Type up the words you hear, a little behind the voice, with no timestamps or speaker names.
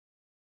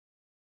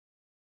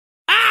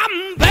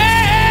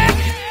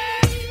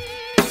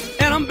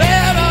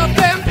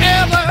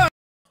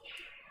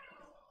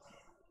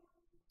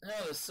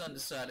the sun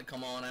decided to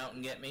come on out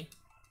and get me.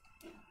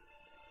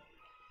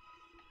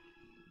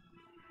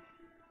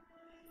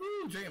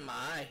 Ooh, drinking my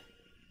eye.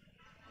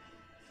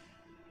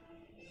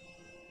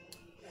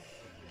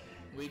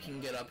 We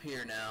can get up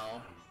here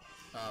now.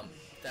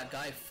 That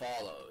guy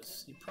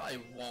follows. He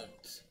probably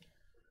won't.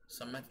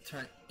 So I'm going to have to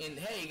turn in.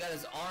 Hey, he got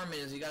his arm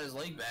in. He got his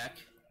leg back.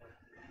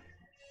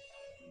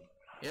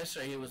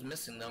 Yesterday he was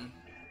missing them.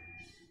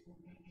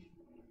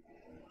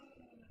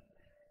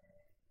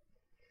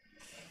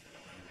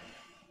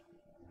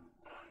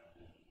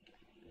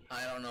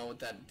 I don't know what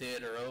that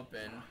did or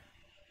opened.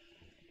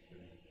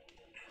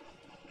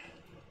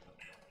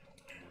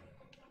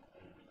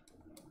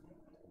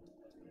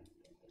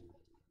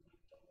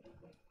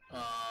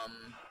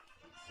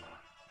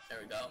 There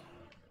we go.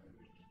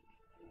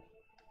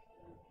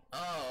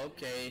 Oh,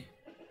 okay.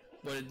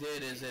 What it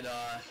did is it,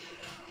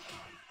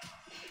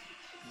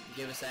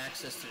 gave us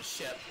access to the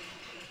ship.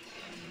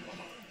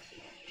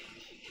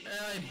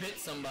 I bit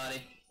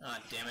somebody. Ah,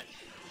 damn it.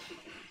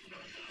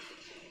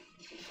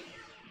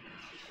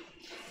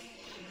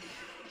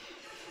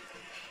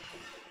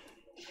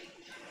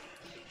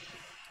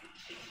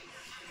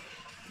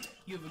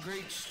 You have a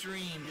great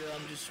stream, dude.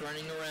 I'm just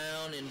running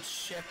around and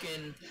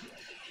checking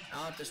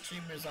out the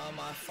streamers on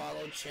my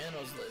followed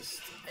channels list.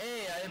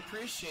 Hey, I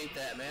appreciate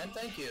that, man.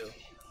 Thank you.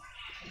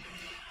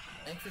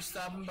 Thanks for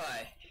stopping by.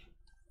 I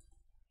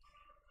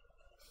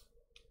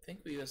think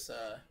we just,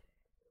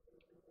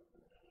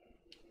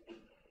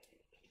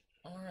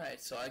 Alright,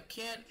 so I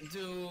can't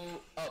do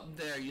up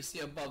there. You see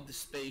above the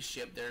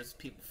spaceship, there's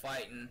people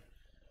fighting.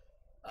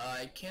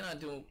 I cannot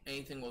do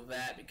anything with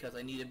that because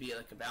I need to be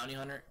like a bounty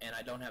hunter, and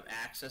I don't have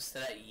access to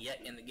that yet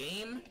in the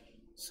game.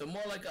 So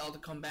more like I'll have to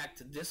come back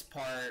to this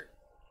part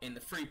in the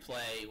free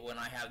play when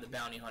I have the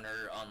bounty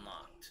hunter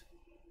unlocked.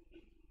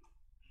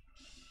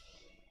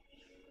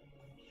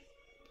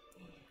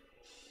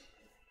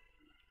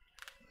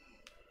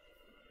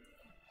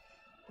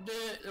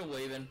 They're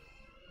waving.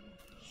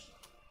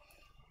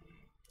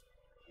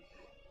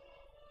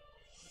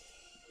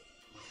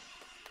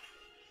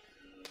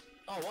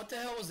 Oh, what the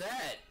hell was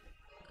that?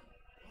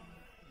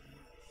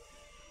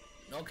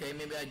 Okay,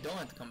 maybe I don't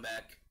have to come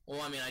back.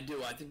 Well, I mean, I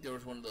do. I think there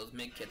was one of those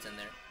mid kits in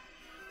there.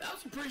 That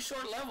was a pretty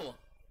short level.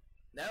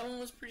 That one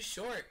was pretty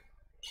short.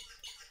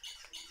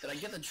 Did I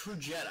get the True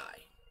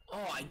Jedi?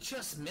 Oh, I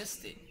just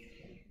missed it.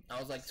 I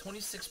was like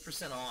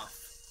 26% off.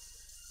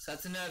 So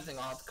that's another thing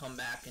I'll have to come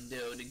back and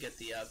do to get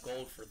the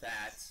gold for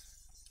that.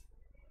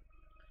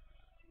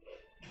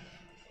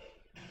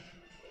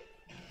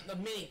 The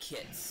mini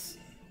kits.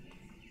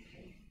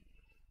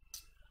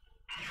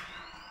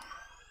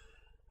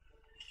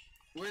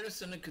 We're just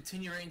going to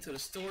continue right into the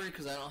story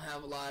because I don't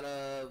have a lot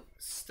of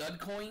stud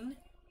coin.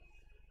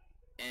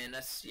 And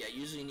that's, yeah,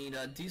 usually need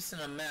a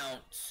decent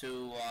amount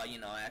to, you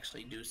know,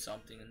 actually do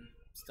something and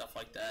stuff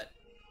like that.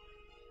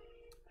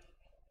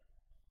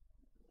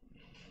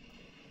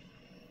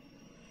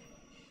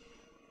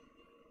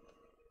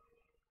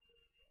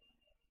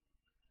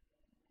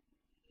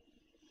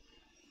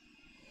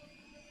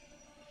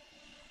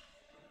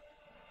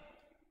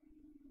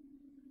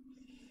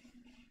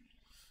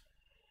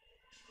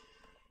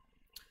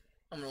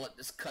 I'm going to let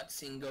this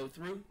cutscene go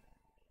through.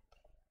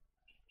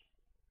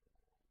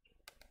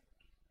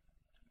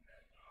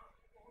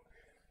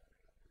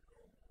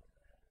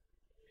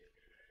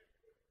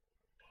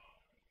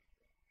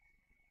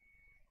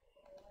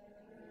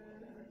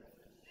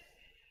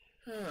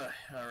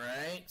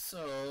 Alright,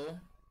 so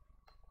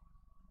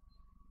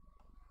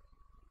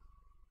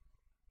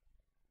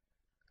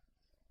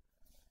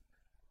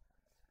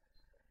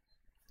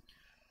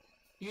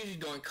usually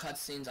during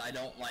cutscenes I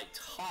don't like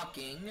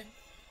talking,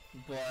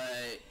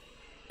 but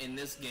in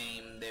this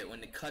game,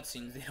 when the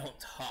cutscenes they don't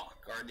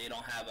talk, or they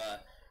don't have a,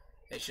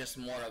 it's just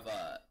more of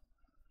a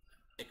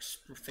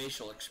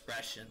facial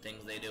expression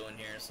things they do in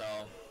here, so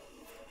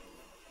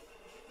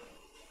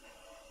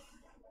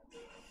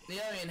they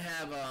don't even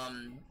have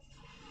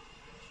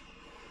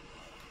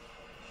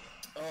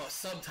oh,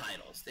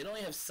 subtitles. They don't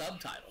even have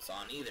subtitles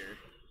on either.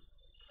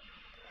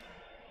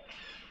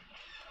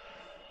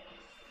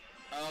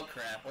 Oh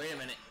crap, wait a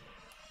minute.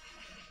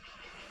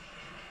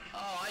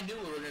 Oh, I knew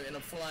we were going to end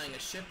up flying a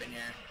ship in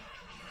here.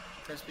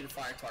 Press B to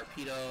fire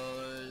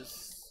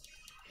torpedoes.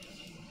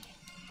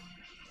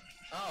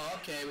 Oh,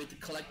 okay, we have to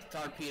collect the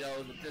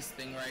torpedoes with this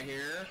thing right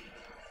here.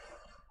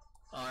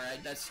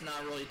 Alright, that's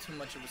not really too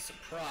much of a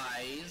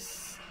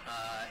surprise.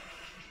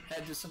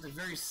 Had to do something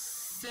very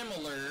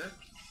similar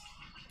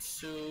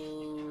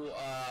to,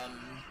 are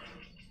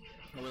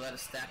we allowed to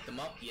stack them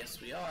up?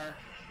 Yes, we are.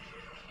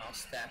 I'll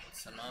stack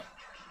some up.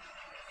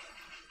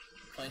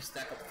 Playing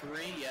stack up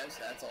 3, yes,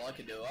 that's all I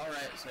could do.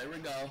 Alright, so there we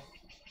go.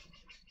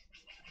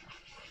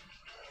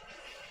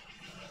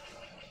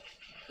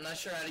 I'm not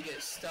sure how to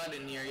get stud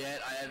in here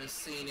yet. I haven't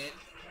seen it.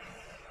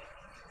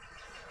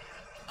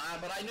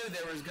 But I knew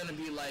there was going to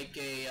be like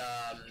a,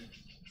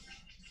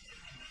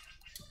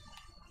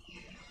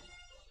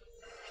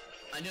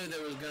 I knew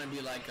there was going to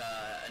be like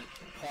a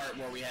part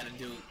where we had to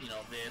do, you know,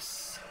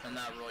 this. I'm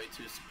not really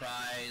too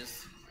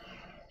surprised.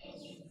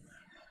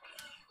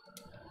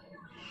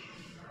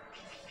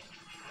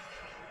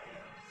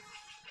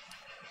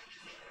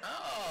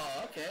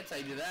 Okay, that's how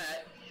you do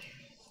that.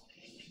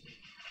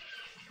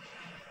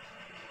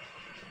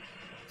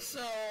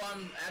 So,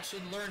 I'm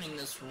actually learning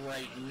this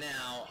right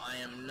now. I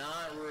am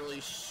not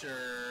really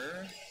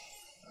sure.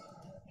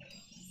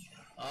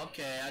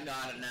 Okay, I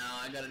got it now.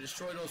 I gotta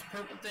destroy those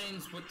purple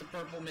things with the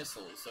purple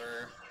missiles,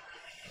 or...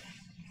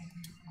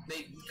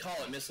 They call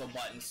it missile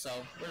buttons, so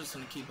we're just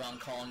gonna keep on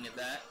calling it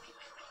that.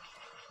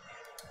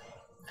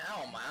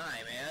 Ow, my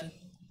eye, man.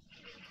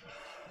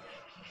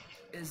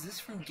 Is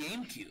this from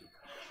GameCube?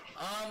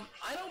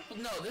 I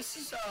don't know. This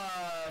is,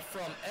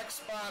 from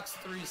Xbox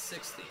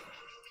 360.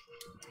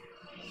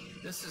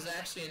 This is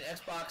actually an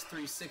Xbox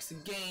 360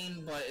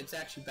 game, but it's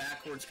actually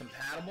backwards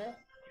compatible,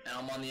 and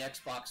I'm on the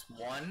Xbox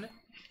One,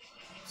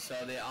 so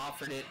they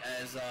offered it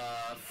as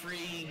a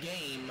free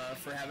game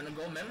for having a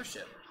gold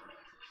membership.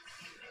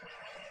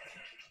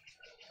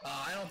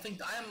 I don't think,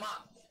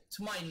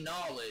 to my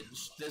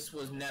knowledge, this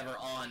was never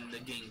on the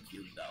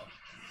GameCube, though.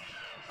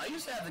 I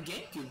used to have the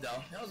GameCube,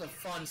 though. That was a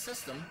fun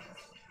system.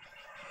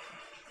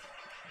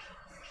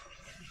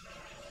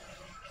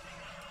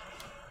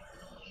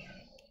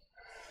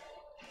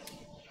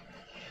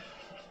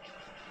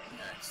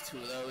 That's two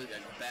of those.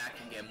 Gotta go back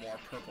and get more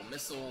purple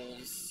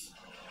missiles.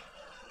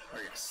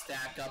 We're gonna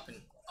stack up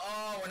and...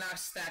 Oh, we're not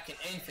stacking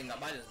anything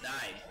up. I just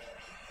died.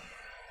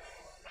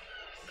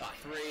 Got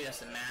 3. That's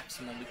the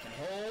maximum we can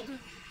hold.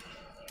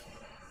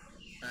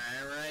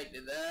 Alright,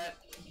 did that.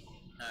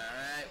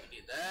 Alright, we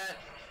did that.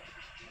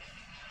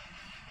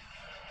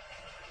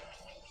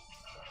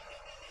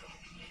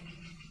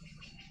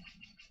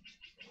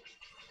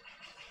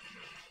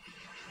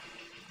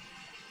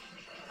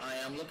 I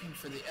am looking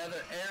for the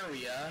other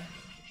area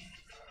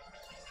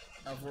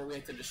of where we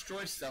have to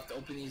destroy stuff to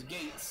open these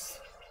gates.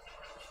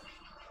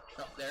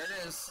 Oh, there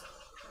it is.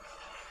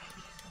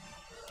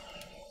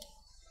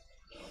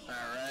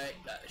 Alright,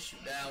 gotta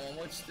shoot that one,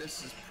 which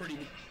this is pretty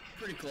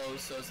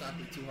close, so it's not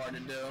gonna be too hard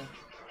to do.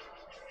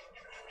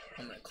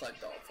 I'm gonna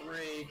collect all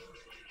 3.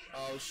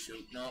 Oh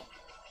shoot, nope.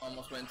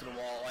 Almost went into the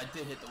wall. I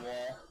did hit the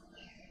wall.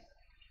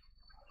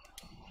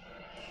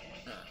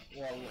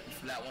 While we're waiting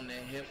for that one to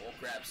hit, we'll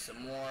grab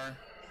some more.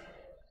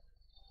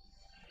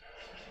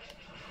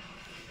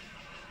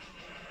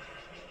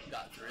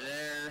 Got through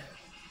there.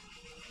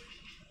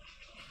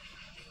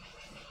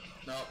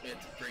 Nope, we have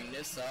to bring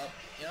this up.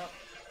 Yep.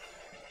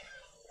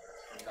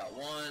 Got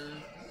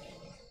one.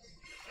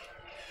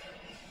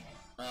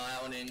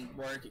 That one didn't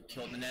work. It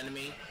killed an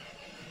enemy.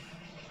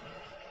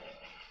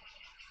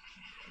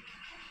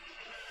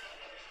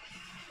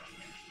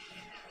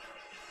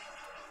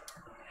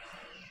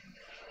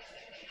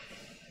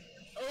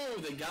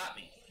 Oh, they got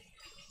me.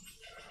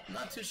 I'm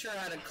not too sure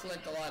how to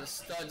collect a lot of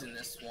studs in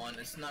this one.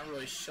 It's not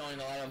really showing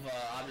a lot of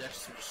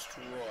objects to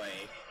destroy.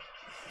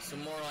 So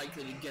more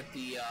likely to get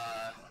the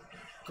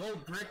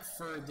gold brick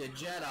for the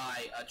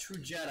Jedi, a true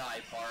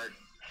Jedi part.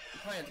 You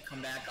probably have to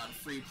come back on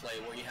free play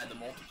where you had the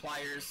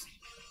multipliers,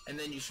 and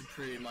then you should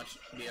pretty much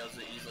be able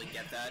to easily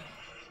get that.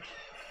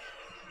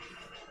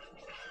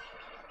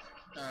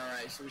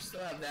 Alright, so we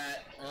still have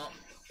that. Oh,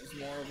 there's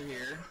more over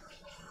here.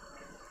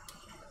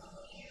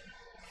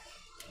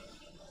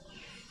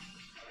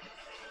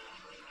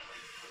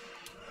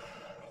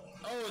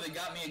 Oh, they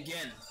got me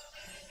again.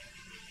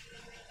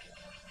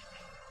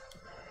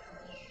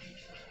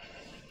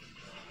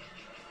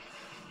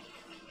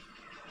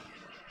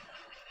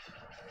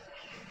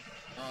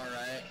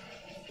 Alright,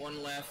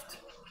 one left.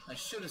 I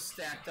should have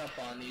stacked up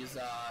on these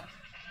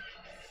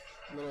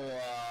little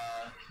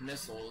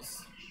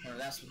missiles, or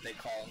that's what they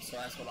call them, so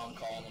that's what I'm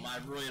calling them. I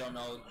really don't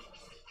know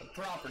the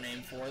proper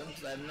name for them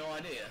because I have no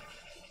idea.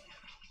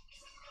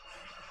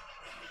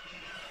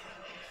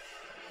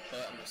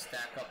 But I'm going to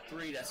stack up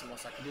 3, that's the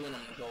most I can do, and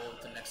I'm going to go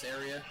to the next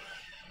area.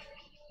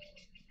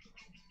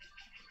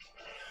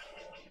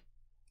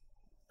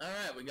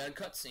 Alright, we got a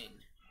cutscene.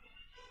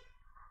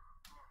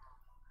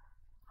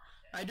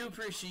 I do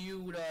appreciate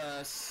you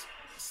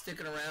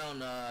sticking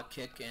around,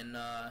 Kick, and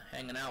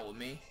hanging out with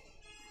me.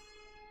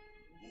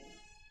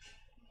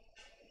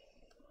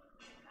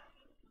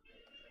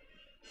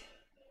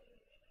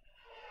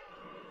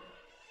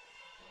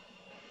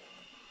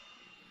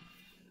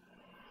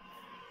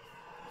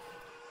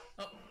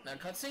 Oh, that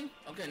cutscene?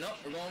 Okay, nope,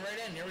 we're going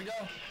right in. Here we go.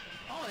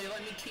 Oh, they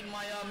let me keep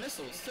my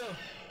missiles too.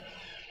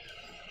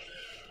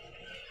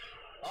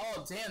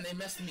 Oh, damn, they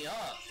messed me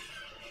up.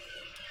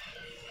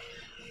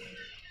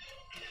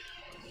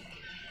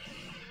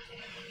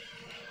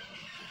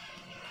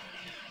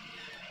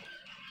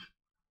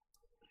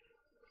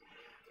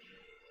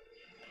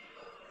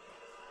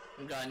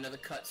 We got another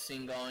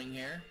cutscene going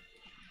here.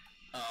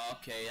 Oh,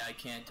 okay, I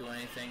can't do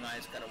anything. I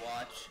just gotta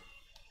watch.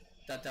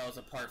 Thought that was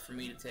a part for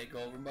me to take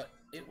over, but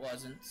it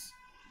wasn't.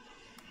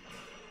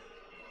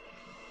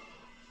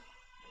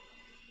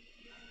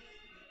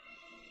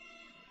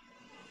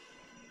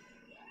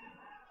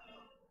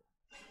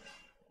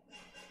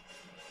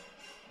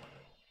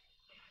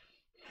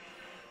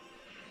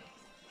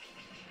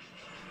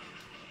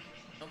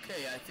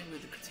 Okay, I think we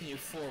have to continue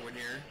forward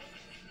here.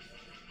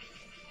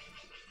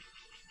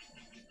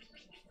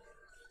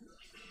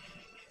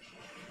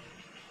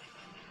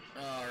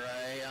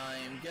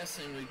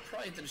 guessing we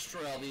probably have to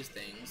destroy all these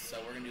things, so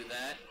we're gonna do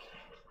that.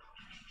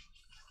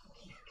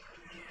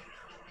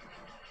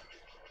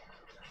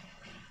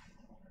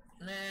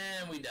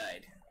 Man, we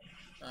died.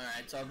 Alright,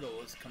 it's all good.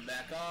 Let's come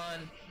back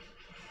on.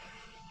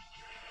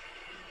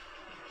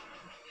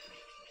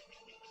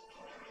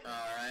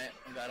 Alright,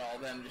 we got all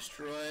them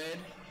destroyed.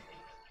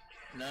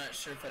 Not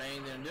sure if it had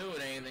anything to do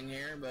with anything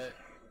here, but...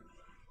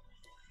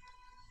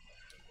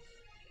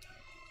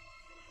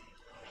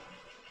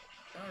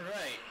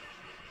 Alright.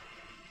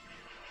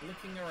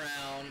 Looking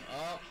around.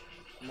 Oh,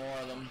 more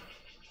of them.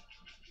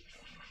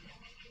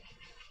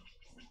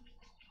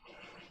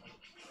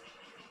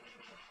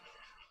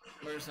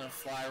 We're just gonna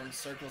fly in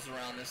circles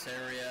around this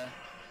area.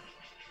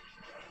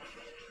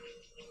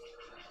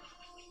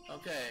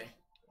 Okay.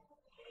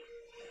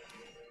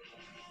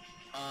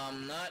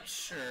 I'm not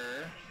sure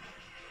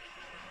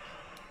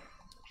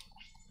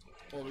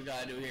what we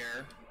gotta do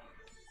here.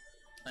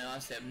 I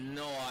honestly have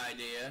no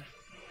idea.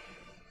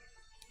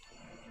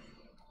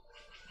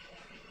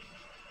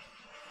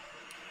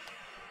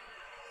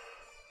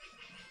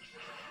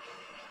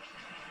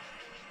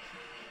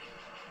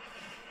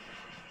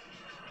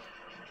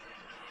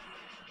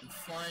 I'm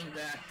flying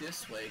back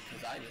this way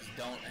because I just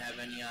don't have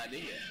any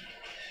idea.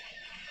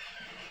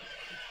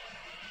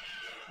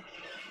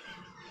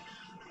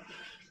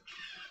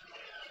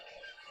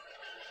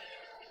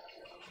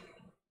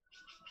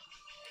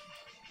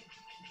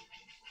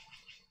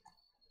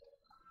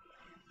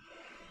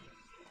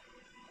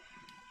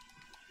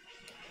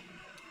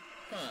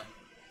 Huh.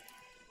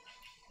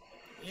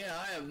 Yeah,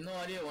 I have no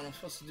idea what I'm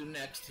supposed to do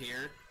next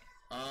here.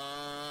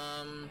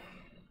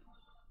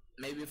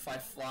 Maybe if I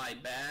fly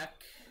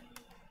back.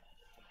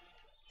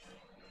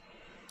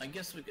 I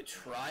guess we could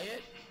try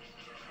it.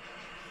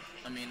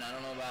 I mean, I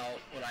don't know about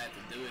what I have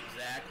to do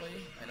exactly.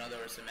 I know there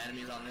were some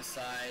enemies on this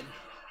side.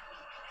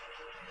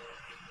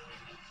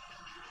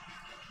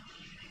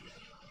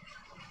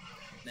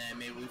 Then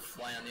maybe we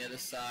fly on the other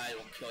side,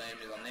 we'll kill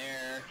enemies on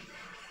there.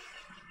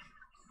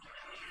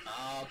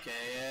 Okay,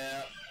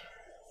 yeah.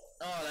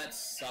 Oh, that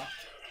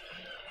sucked.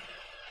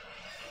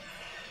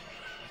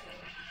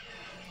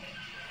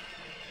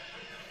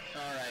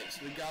 Alright,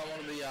 so we got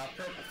one of the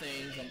purple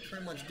things. I'm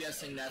pretty much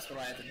guessing that's what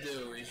I have to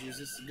do, is use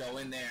this to go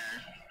in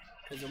there.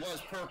 Because it was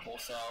purple,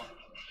 so...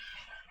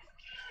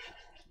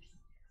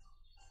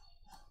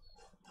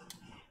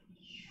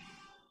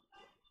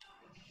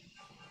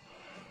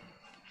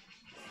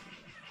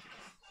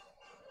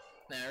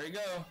 There we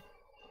go.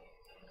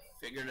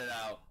 Figured it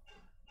out.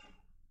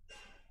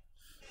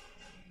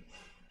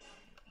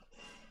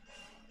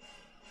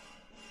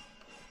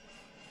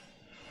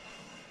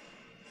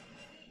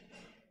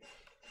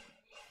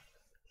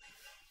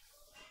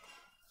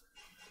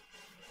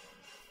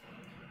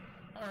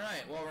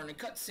 Alright, well, we're in a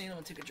cutscene. I'm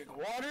gonna take a drink of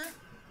water.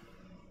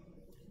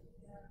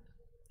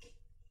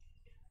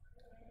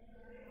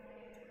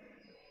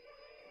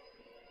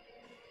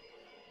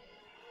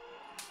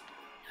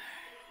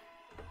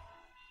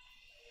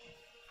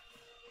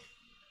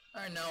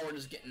 Alright, now we're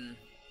just getting...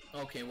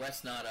 Okay, well,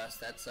 that's not us.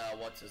 That's,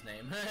 what's his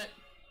name?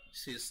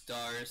 See the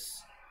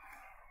stars.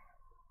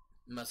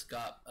 Must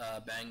got,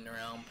 banged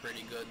around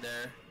pretty good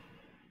there.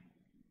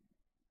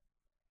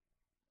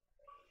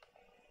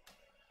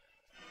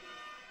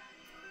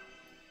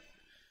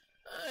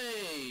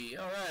 Hey,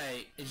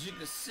 alright. As you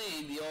can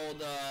see, the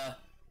old,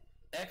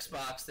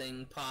 Xbox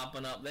thing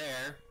popping up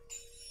there.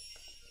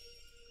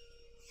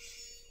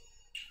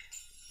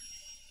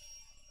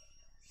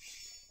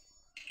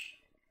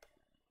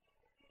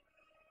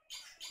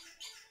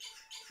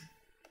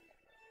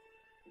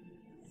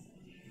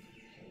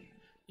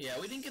 Yeah,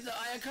 we didn't get the...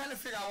 I kind of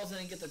figured I wasn't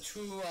going to get the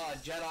true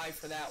Jedi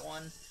for that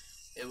one.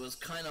 It was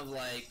kind of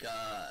like,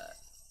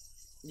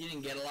 you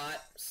didn't get a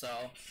lot, so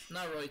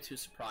not really too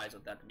surprised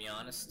with that, to be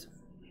honest.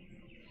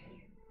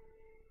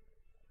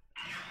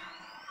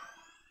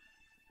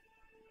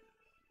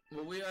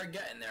 But we are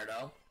getting there,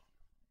 though.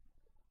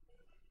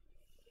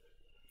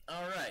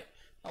 Alright,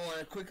 I want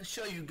to quickly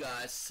show you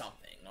guys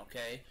something,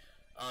 okay?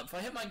 If I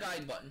hit my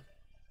guide button,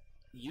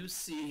 you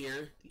see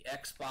here the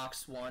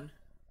Xbox One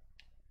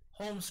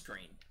home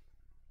screen.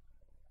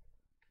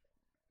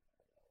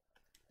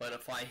 But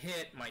if I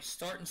hit my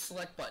start and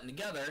select button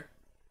together,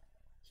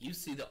 you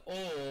see the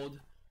old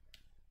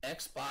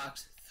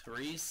Xbox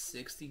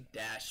 360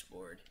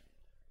 dashboard.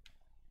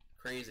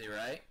 Crazy,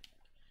 right?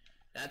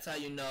 That's how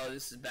you know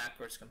this is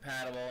backwards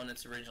compatible and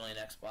it's originally an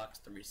Xbox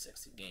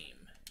 360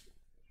 game.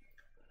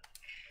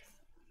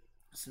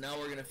 So now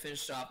we're going to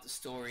finish off the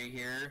story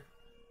here.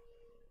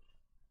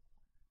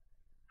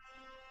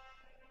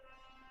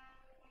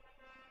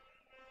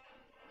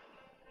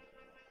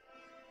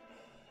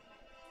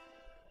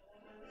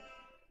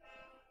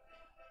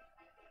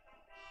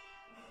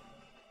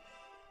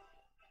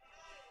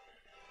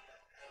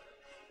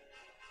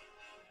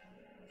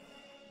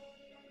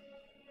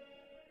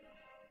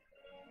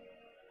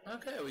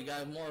 Okay, we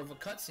got more of a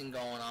cutscene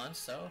going on,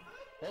 so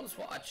we'll just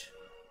watch.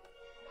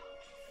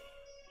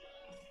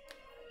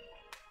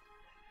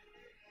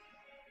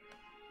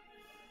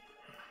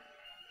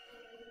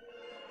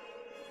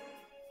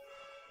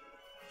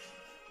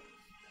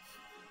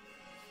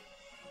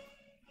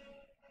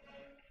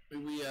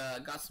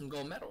 got some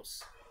gold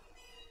medals.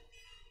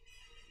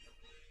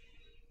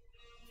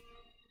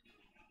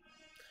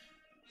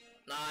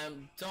 I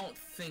don't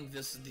think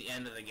this is the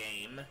end of the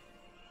game.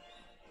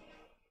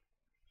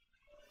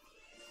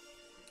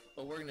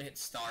 But we're gonna hit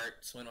start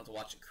so we don't have to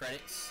watch the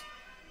credits.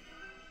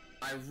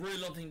 I really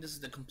don't think this is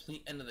the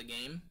complete end of the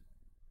game.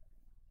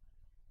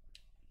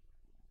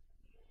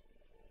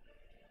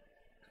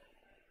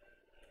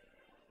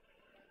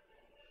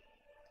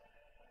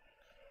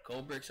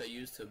 Gold bricks are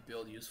used to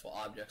build useful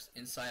objects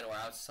inside or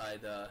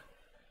outside the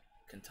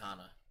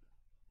katana.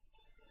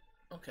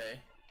 Okay.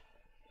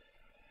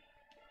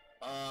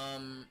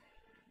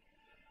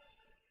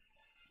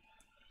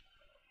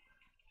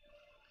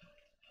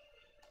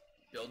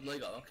 Build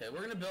Lego. Okay,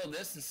 we're gonna build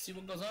this and see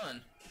what goes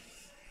on.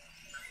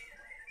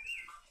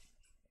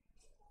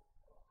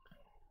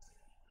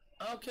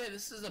 Okay,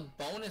 this is a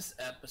bonus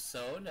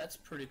episode. That's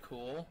pretty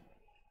cool.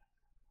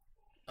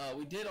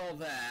 We did all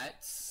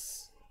that.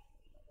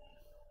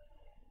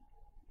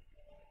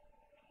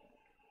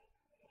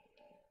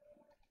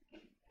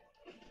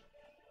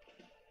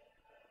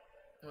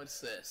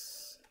 What's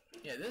this?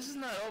 Yeah, this is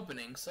not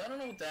opening, so I don't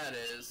know what that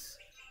is.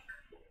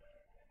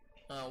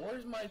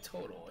 Where's my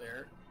total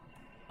here?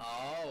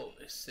 Oh,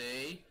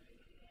 see?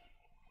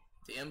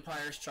 The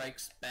Empire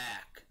Strikes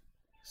Back.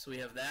 So we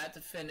have that to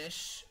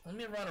finish. Let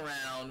me run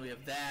around. We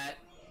have that.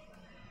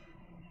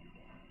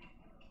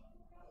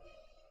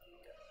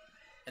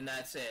 And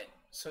that's it.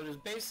 So there's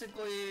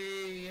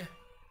basically...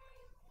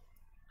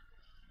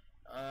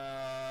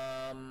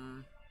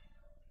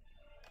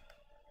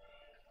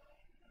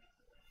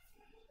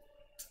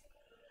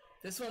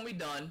 this one we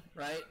done,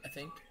 right? I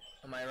think.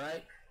 Am I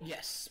right?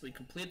 Yes, we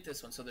completed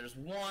this one. So there's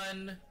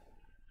one,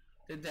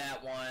 did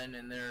that one,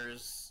 and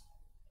there's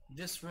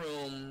this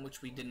room,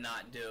 which we did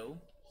not do.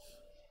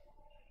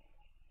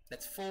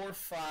 That's 4,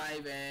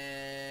 5,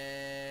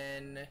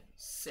 and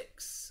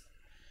 6.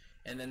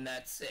 And then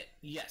that's it.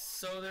 Yes,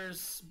 so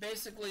there's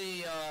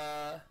basically,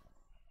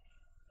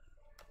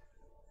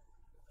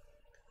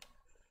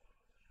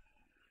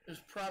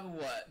 there's probably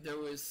what? There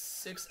was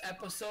 6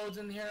 episodes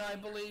in here, I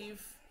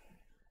believe.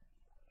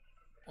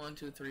 1,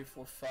 2, 3,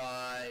 4,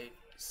 5,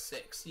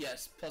 6.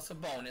 Yes, plus a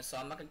bonus, so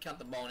I'm not gonna count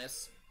the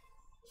bonus.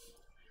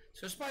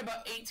 So there's probably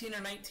about 18 or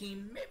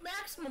 19,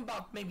 maximum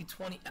about maybe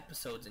 20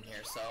 episodes in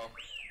here, so.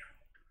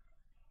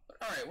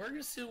 But alright, we're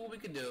gonna see what we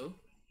can do.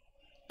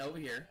 Over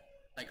here.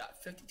 I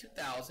got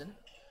 52,000.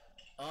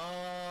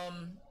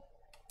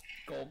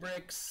 Gold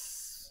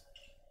bricks.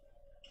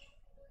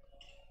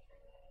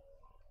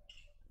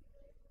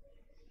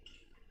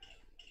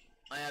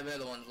 I have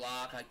other ones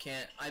locked. I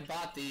can't. I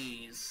bought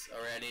these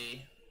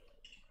already.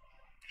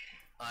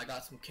 I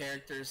got some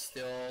characters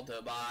still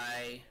to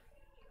buy,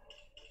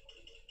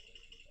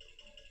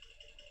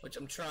 which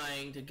I'm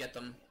trying to get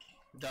them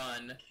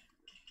done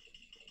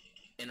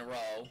in a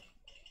row.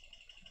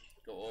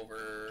 Go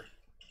over.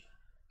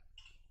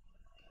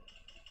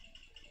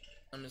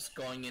 I'm just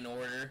going in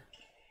order.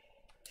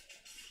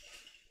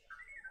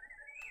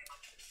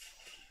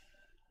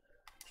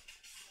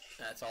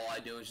 That's all I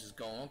do is just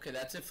go, okay,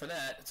 that's it for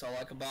that. That's all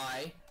I could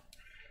buy.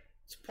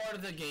 It's part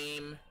of the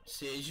game.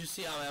 See, as you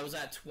see, I was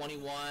at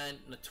 21,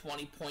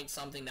 20 point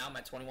something. Now I'm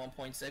at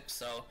 21.6.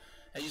 So,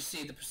 as you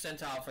see, the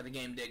percentile for the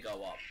game did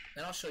go up.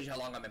 And I'll show you how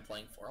long I've been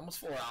playing for. Almost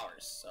 4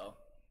 hours, so.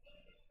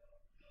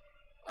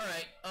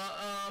 Alright,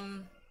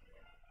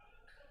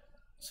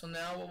 so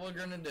now what we're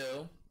gonna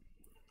do,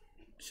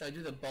 should I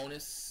do the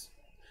bonus?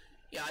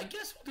 Yeah, I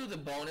guess we'll do the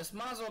bonus.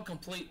 Might as well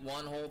complete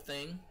one whole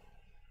thing.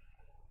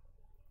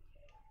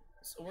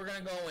 So we're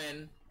gonna go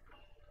in.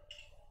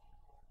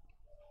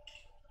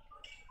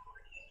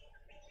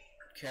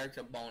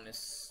 Character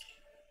bonus.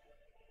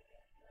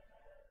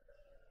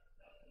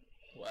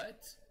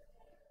 What?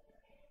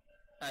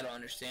 I don't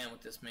understand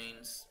what this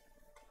means.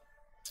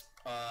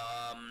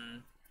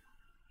 I'm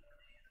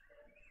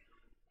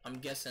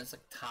guessing it's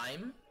like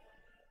time.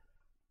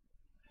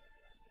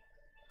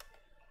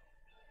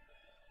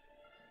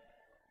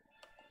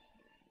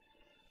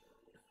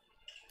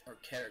 Or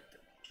character.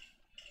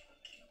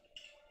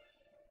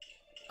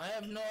 I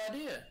have no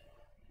idea.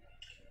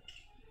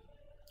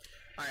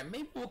 Alright,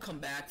 maybe we'll come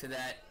back to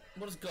that.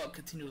 We'll just go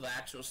continue the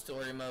actual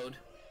story mode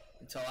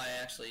until I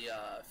actually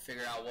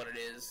figure out what it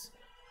is.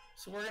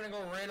 So we're going to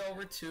go right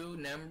over to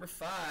number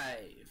 5.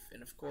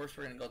 And of course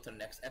we're going to go to the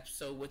next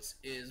episode, which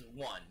is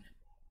 1.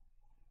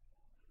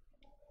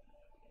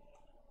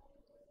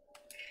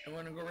 And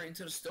we're going to go right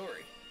into the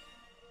story.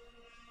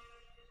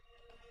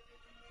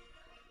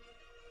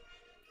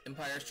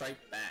 Empire Strike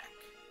Back.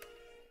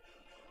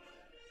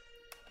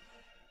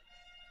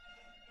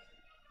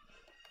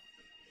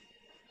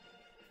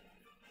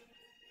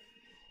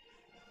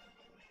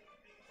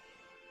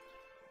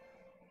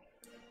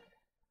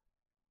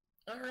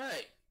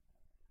 Alright.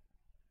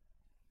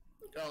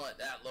 Gonna let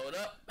that load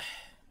up.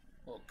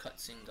 Little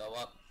cutscene go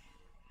up.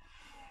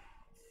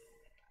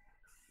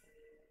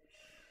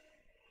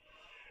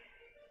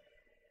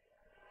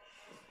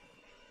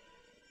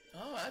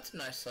 Oh, that's a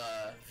nice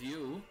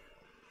view.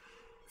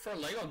 For a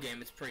Lego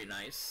game, it's pretty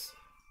nice.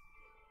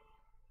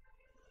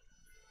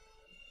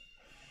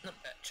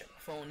 Check my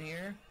phone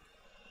here.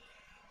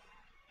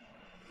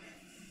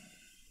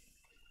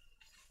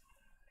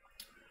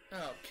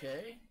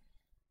 Okay.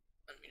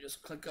 Let me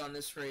just click on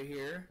this right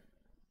here.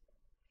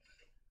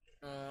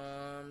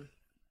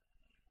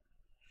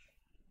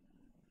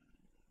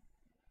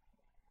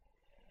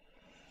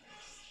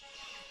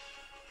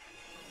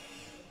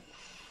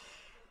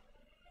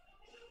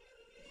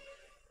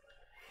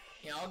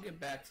 Yeah, I'll get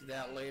back to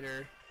that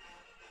later.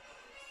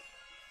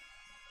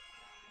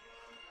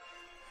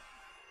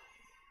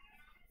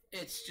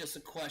 It's just a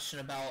question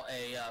about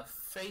a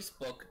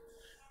Facebook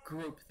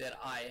group that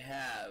I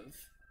have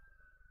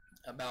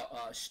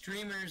about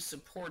streamers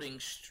supporting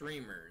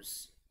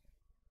streamers.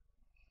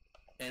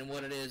 And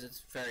what it is,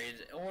 it's very,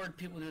 or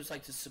people who just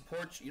like to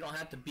support you. You don't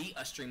have to be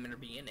a streamer to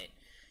be in it.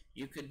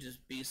 You could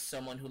just be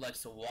someone who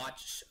likes to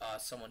watch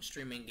someone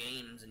streaming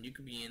games, and you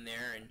could be in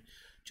there and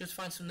just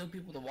find some new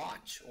people to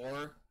watch.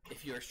 Or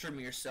if you're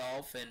streaming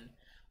yourself and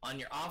on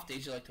your off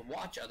days you like to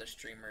watch other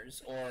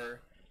streamers or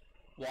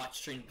watch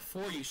stream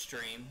before you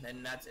stream,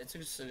 then it's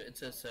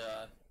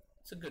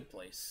a good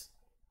place.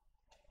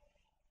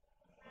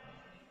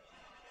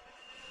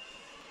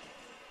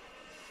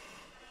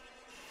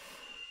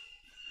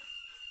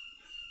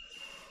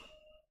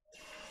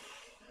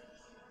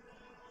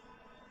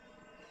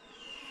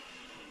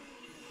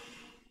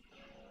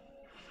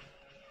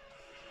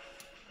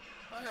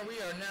 Alright, we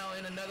are now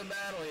in another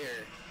battle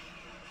here.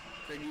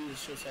 Could use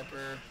a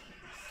showstopper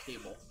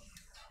cable.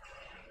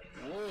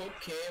 Whoa,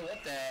 okay,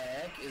 what the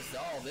heck is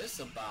all this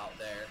about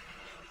there?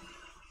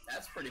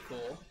 That's pretty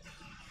cool.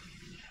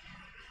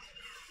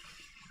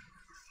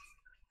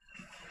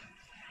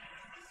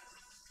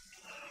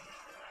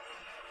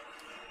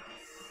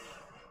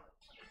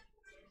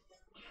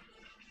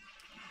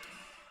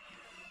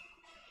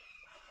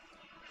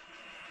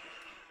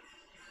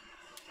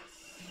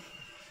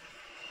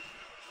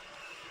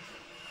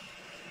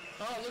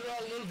 Oh, look at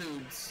all the little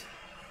dudes.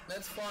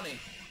 That's funny.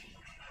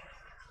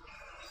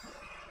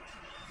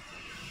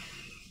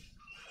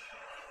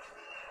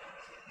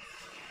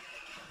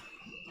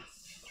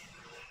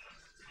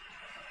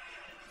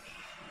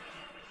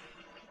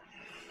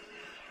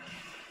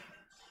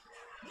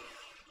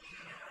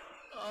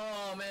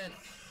 Oh man,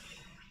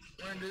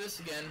 we're gonna do this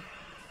again.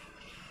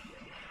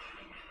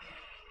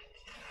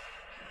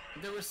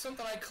 There was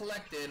something I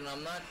collected and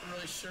I'm not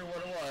really sure what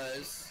it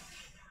was.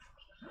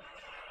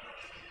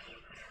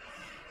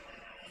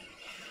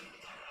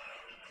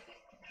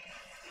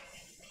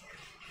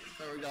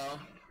 There we go.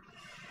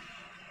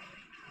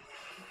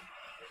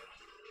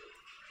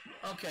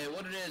 Okay,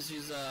 what it is,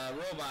 these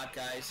robot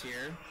guys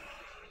here.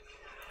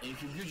 And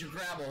if you use your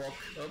grapple hook,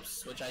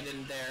 oops, which I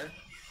didn't dare.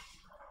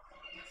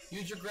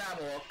 Use your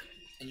grapple hook,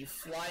 and you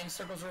fly in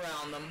circles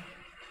around them.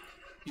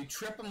 You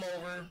trip them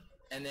over,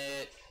 and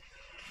it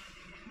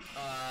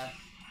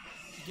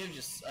gives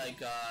you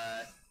like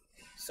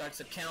starts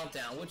a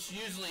countdown, which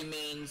usually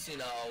means you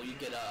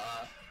get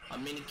a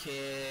mini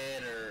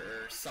kit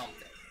or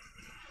something.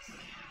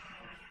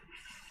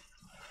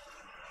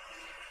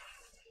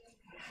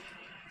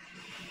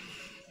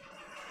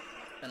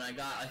 And I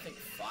got, I think,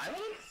 5 of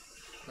them?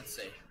 Let's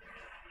see.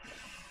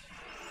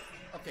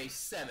 Okay,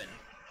 7.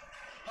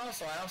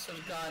 Also, I also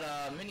got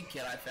a mini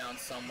kit I found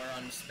somewhere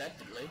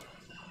unexpectedly.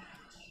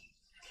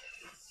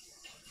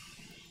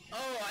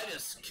 Oh, I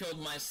just killed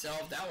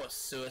myself. That was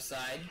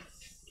suicide.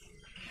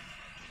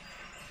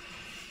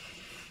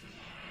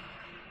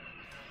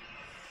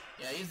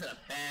 Yeah, he's in a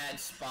bad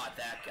spot,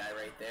 that guy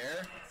right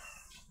there.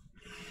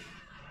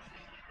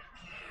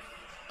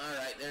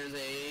 Alright, there's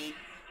a...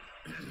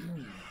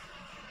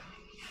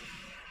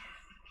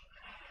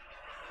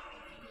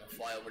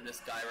 fly over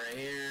this guy right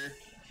here.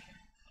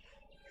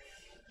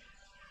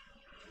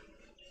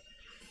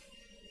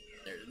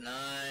 There's 9.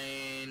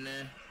 I'm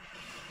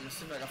gonna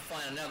see if I can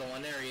find another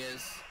one. There he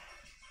is.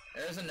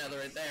 There's another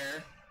right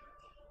there.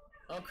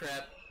 Oh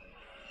crap.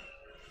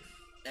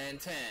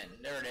 And 10.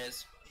 There it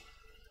is.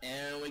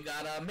 And we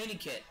got a mini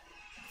kit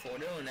for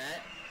doing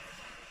that.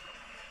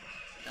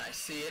 I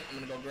see it. I'm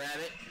gonna go grab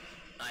it.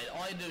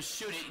 All you do is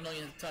shoot it. You don't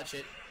even have to touch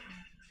it.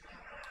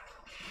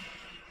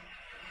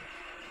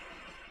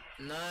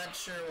 Not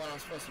sure what I'm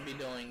supposed to be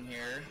doing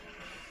here.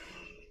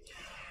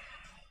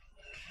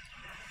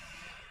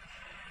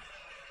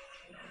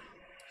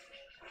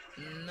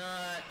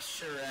 Not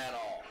sure at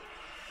all.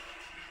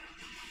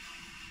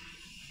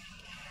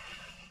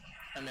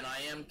 I mean,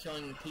 I am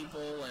killing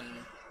people and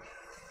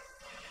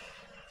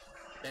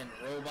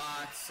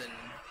robots and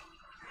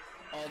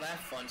all that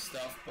fun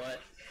stuff,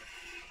 but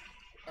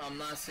I'm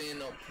not seeing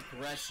no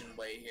progression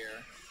way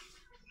here.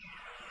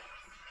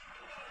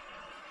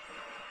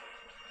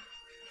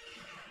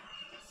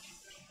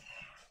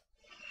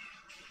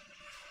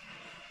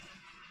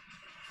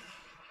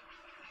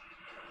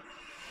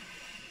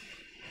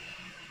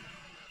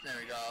 There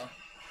we go.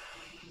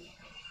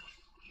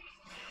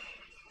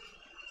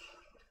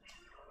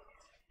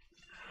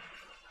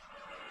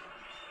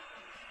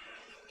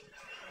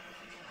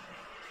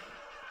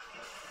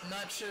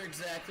 Not sure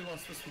exactly what I'm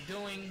supposed to be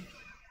doing,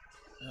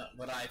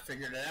 but I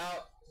figured it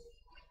out.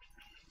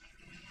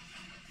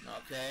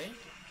 Okay.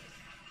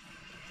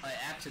 I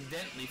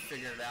accidentally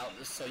figured it out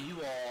just so you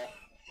all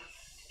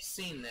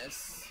seen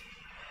this.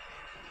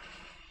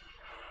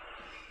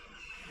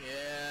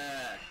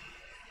 Yeah.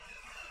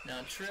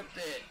 Now tripped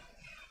it.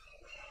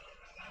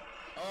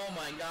 Oh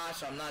my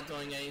gosh, I'm not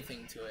doing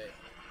anything to it.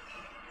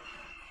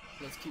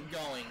 Let's keep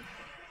going.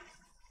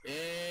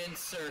 In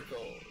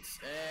circles.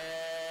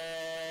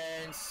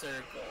 And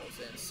circles.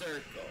 And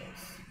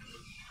circles.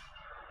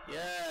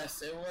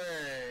 Yes, it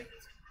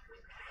worked.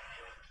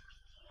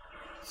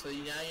 So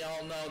now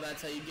y'all know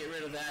that's how you get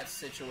rid of that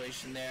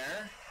situation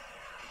there.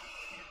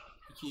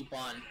 You keep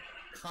on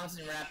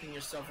constantly wrapping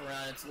yourself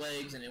around its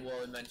legs and it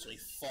will eventually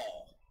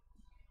fall.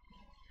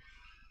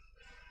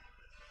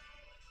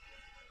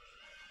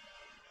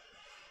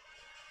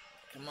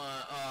 Come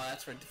on. Oh,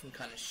 that's for a different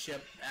kind of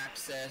ship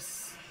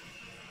access.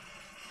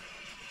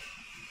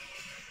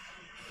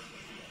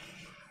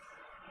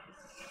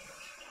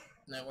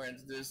 Now we're going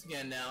to do this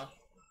again now.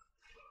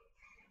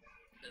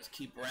 Just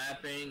keep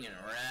wrapping and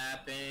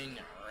wrapping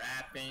and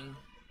wrapping.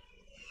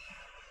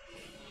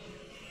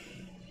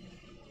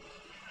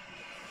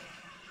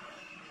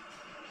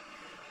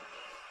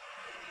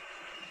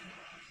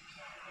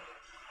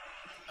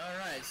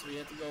 Alright, so we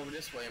have to go over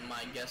this way,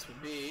 my guess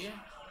would be.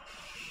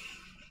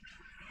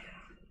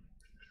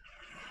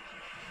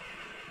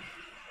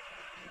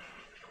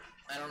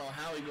 I don't know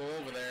how we go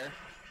over there.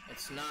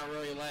 It's not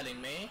really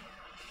letting me.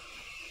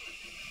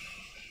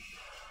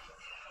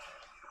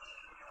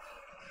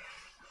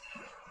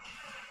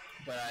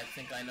 But I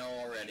think I know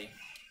already.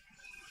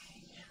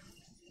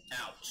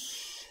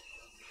 Ouch.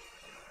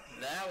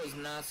 That was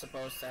not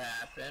supposed to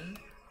happen.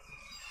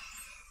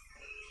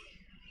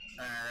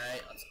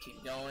 Alright, let's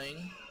keep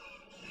going.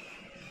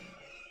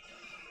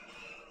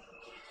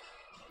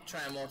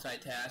 Try and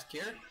multitask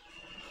here.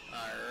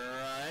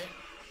 Alright.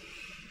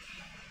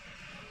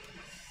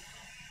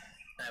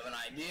 I have an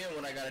idea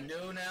what I gotta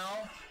do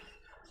now.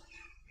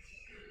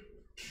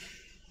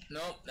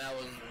 Nope, that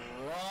was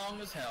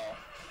wrong as hell.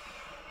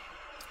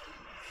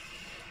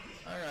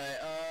 Alright,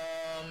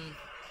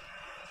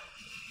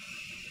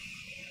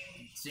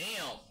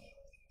 damn.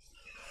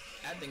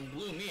 That thing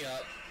blew me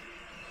up.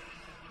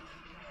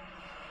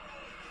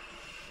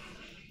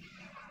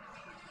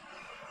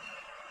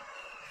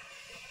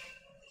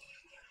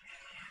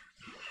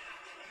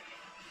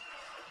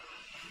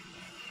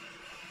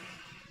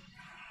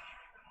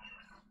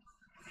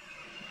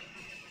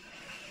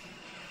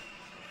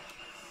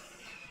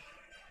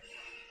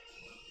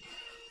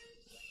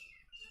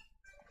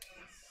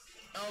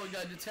 Oh, we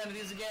gotta do 10 of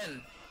these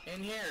again.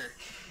 In here.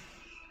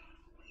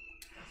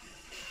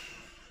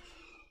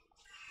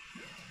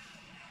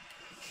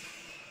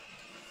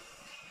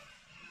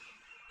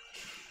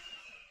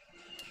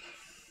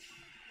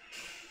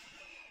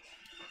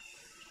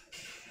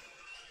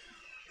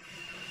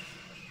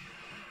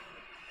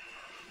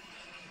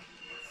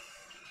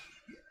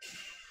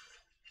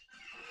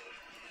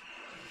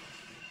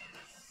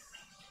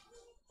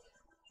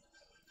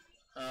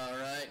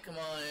 Alright, come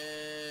on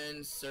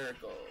in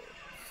circles.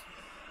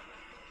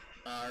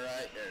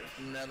 Alright,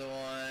 there's another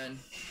one.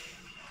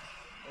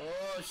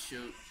 Oh,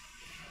 shoot.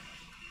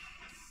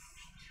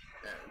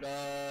 There we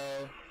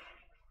go.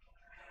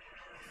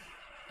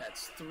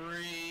 That's 3.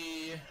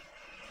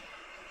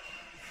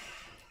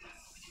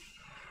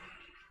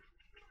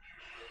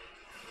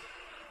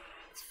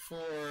 It's 4.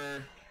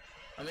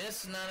 I mean,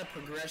 this is not a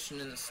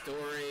progression in the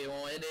story.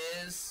 Well, it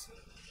is.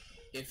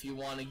 If you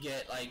want to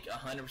get like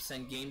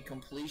 100% game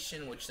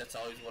completion, which that's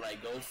always what I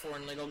go for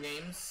in LEGO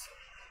games.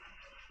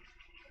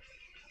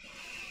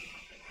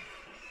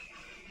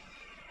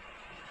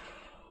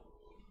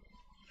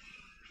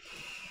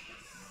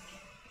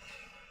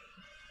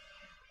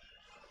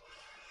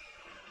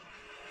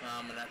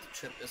 I'm gonna have to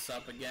trip this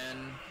up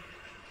again.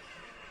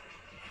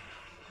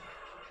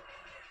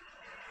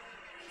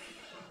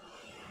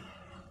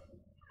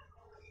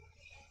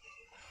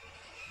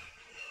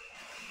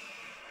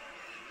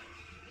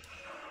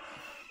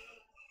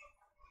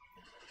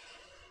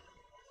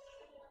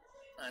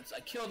 So I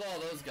killed all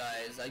those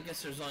guys. I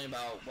guess there's only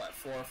about, what,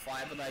 4 or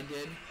 5 that I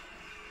did.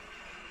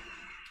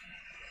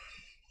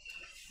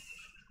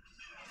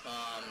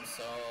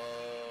 So,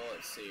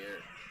 let's see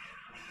here.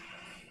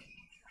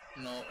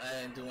 No,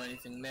 I didn't do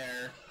anything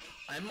there.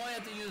 I might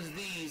have to use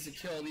these to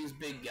kill these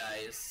big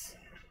guys.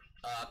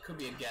 Could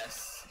be a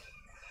guess.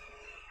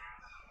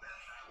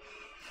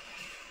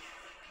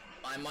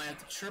 I might have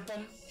to trip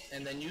them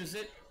and then use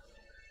it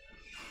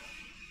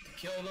to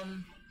kill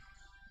them.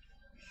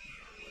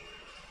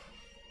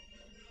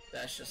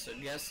 That's just a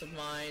guess of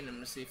mine. I'm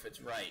gonna see if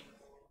it's right.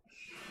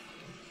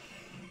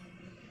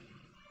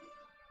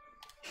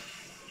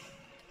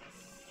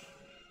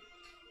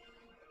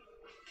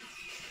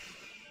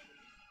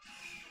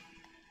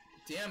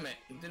 Damn it,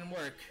 it didn't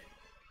work.